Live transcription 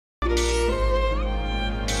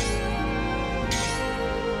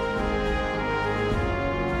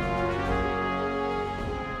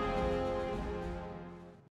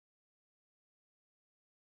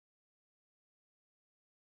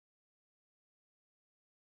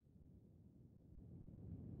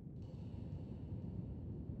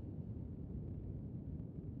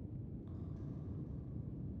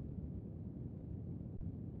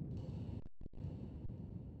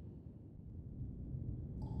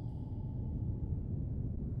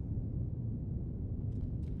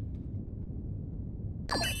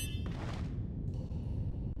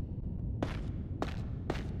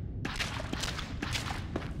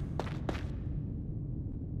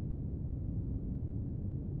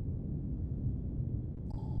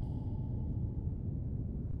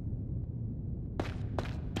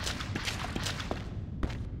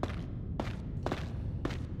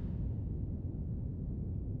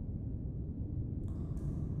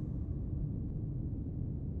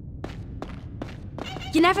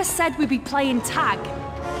You never said we'd be playing tag.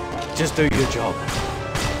 Just do your job.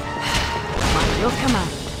 By your command.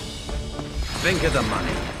 Think of the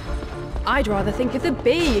money. I'd rather think of the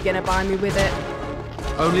beer you're gonna buy me with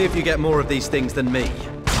it. Only if you get more of these things than me.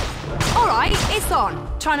 All right, it's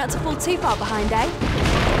on. Try not to fall too far behind, eh?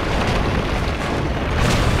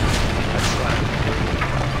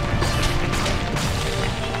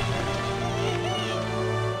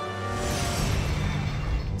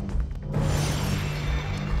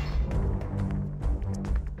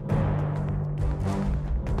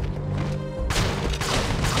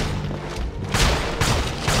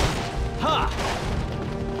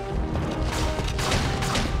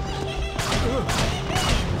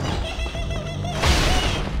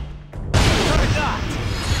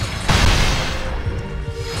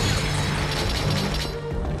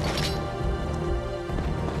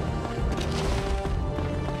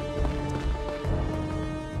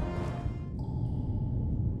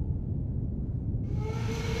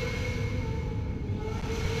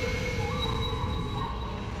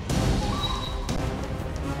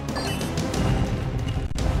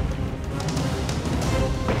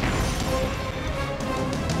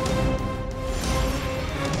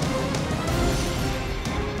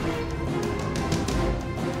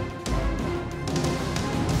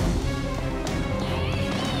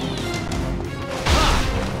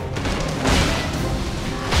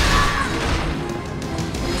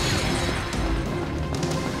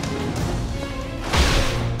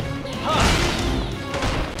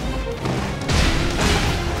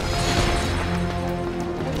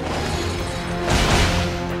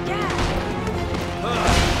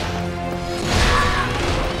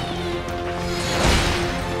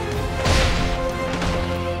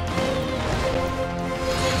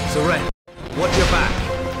 Watch your back.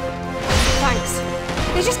 Thanks.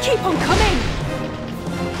 They just keep on coming.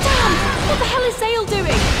 Damn! What the hell is Zale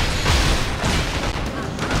doing?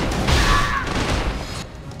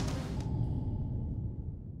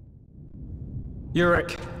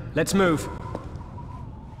 Yurik, let's move.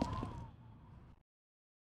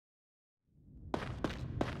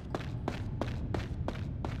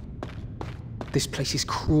 This place is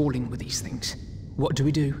crawling with these things. What do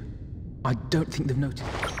we do? I don't think they've noticed.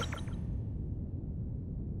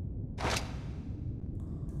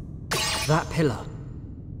 That pillar.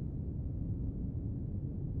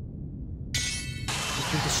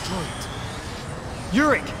 It's been destroyed.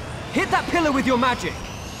 Yurik, hit that pillar with your magic!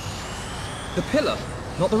 The pillar,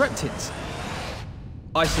 not the reptids.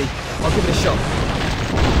 I see. I'll give it a shot.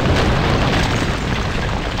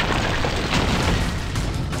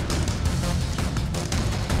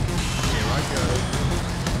 Here I go.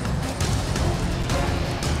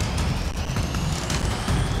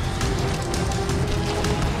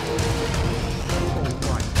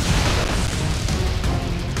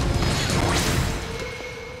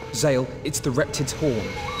 Zale, it's the reptid's horn.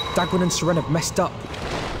 Dagran and Seren have messed up.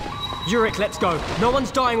 Yurik, let's go. No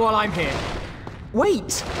one's dying while I'm here.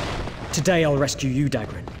 Wait! Today I'll rescue you,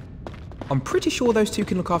 Dagran. I'm pretty sure those two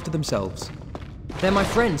can look after themselves. They're my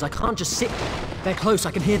friends. I can't just sit. They're close.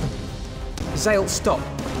 I can hear them. Zale, stop.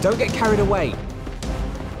 Don't get carried away.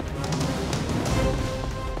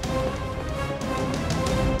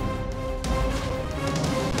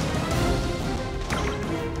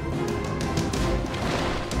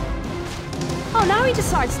 Oh, now he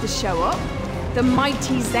decides to show up. The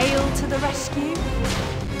mighty Zale to the rescue.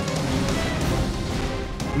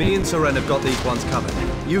 Me and Seren have got these ones covered.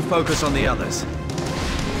 You focus on the others.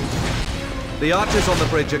 The archers on the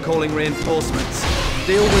bridge are calling reinforcements.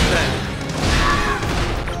 Deal with them.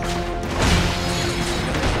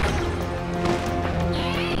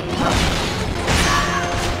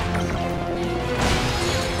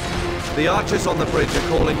 The archers on the bridge are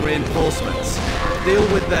calling reinforcements. Deal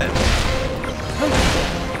with them.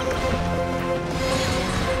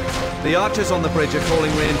 The archers on the bridge are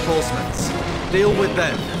calling reinforcements. Deal with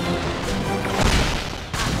them.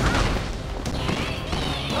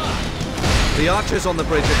 The archers on the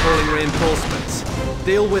bridge are calling reinforcements.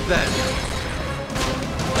 Deal with them.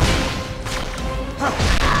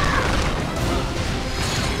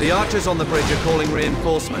 The archers on the bridge are calling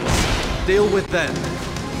reinforcements. Deal with them.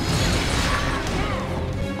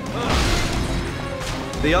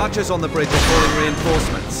 The archers on the bridge are calling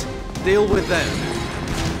reinforcements. Deal with them.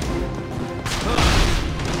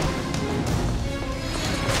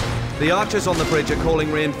 The archers on the bridge are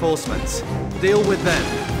calling reinforcements. Deal with them.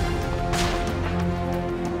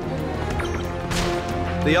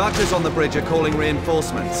 The archers on the bridge are calling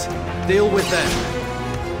reinforcements. Deal with them.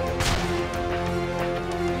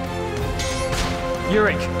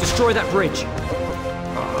 Yurik, destroy that bridge.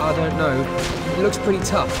 I don't know. It looks pretty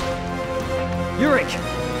tough. Yurik!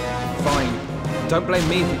 Fine. Don't blame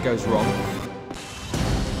me if it goes wrong.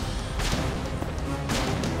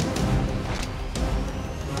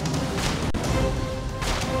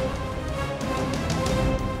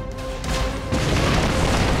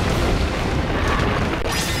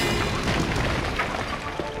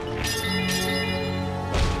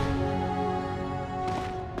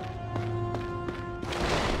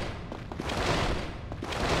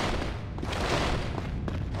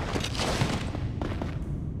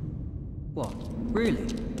 What? Really?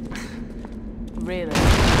 Really?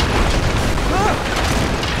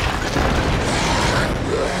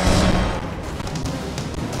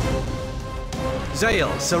 Zale,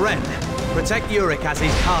 Seren, protect Yurik as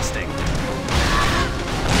he's casting.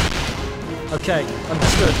 Okay,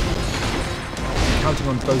 understood. I'm counting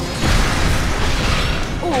on both of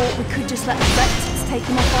you. Or we could just let the Vectors take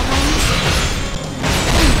him off our hands.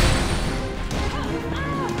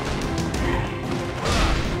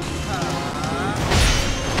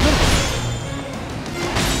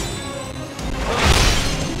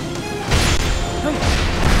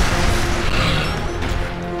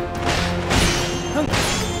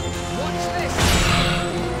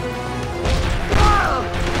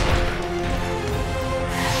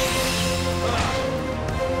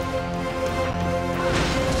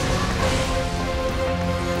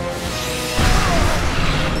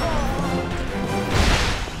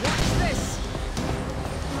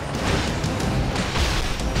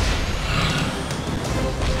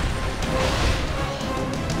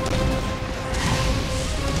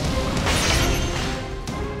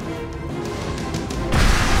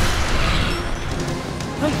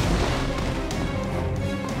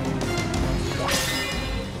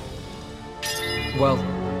 Well,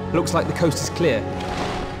 looks like the coast is clear.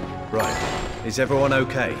 Right. Is everyone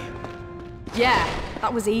okay? Yeah,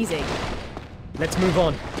 that was easy. Let's move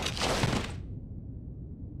on.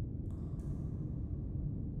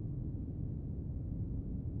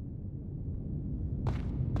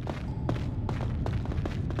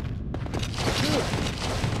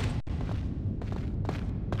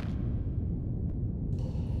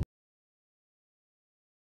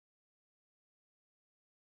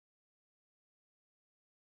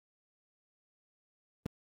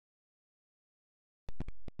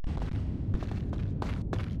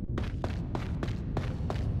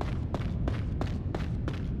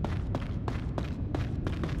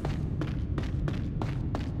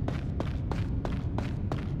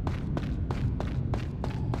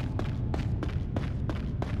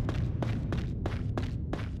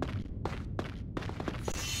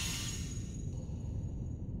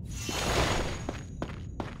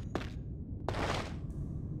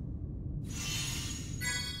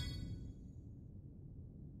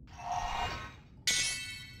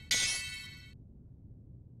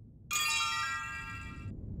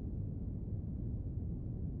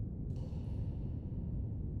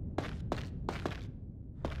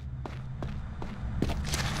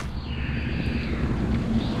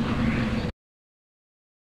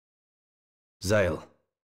 Zale.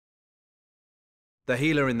 The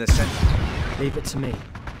healer in the center. Leave it to me.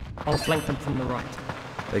 I'll flank them from the right.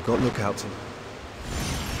 They got lookouts in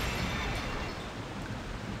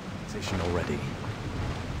position already.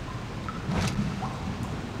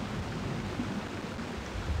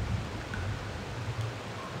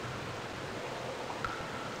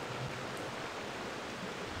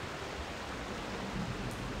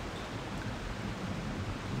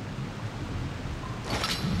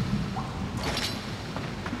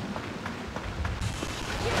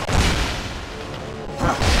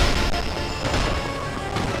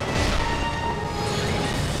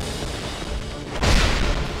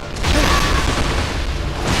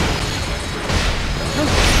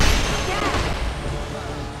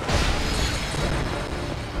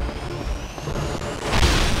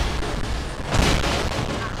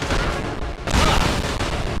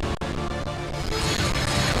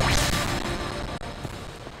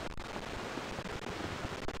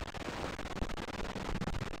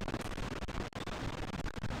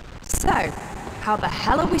 So, how the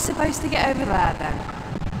hell are we supposed to get over there then?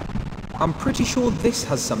 I'm pretty sure this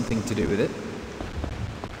has something to do with it.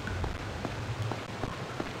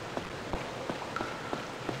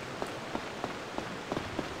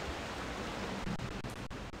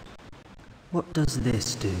 What does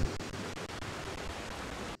this do?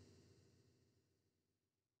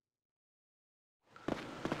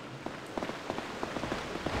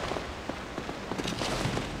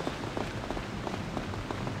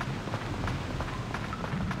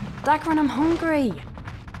 Dagran, I'm hungry.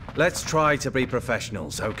 Let's try to be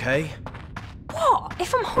professionals, okay? What?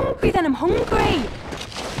 If I'm hungry, then I'm hungry.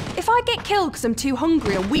 If I get killed because I'm too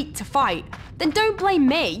hungry or weak to fight, then don't blame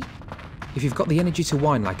me. If you've got the energy to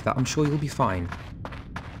whine like that, I'm sure you'll be fine.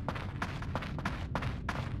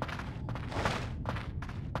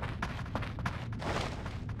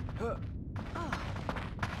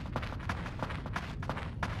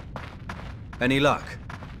 Any luck?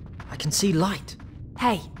 I can see light.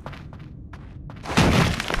 Hey.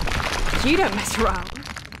 You don't mess around.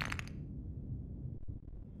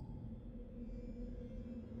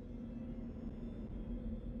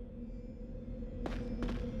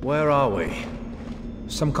 Where are we?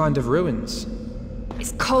 Some kind of ruins.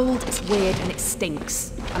 It's cold, it's weird, and it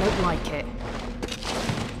stinks. I don't like it.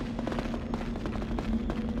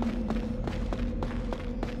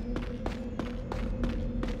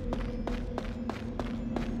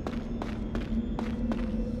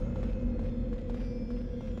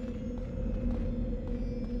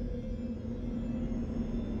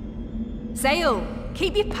 Zale,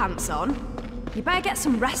 keep your pants on. You better get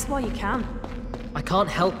some rest while you can. I can't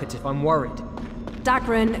help it if I'm worried.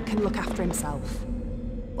 Dagran can look after himself.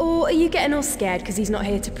 Or are you getting all scared because he's not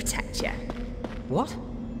here to protect you? What?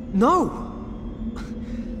 No!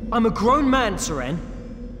 I'm a grown man, Seren.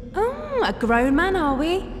 Oh, a grown man, are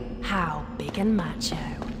we? How big and macho.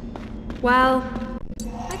 Well,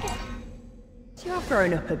 I guess you have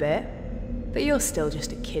grown up a bit, but you're still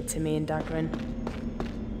just a kid to me and Dagran.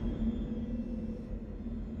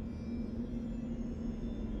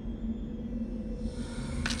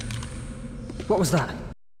 What was that?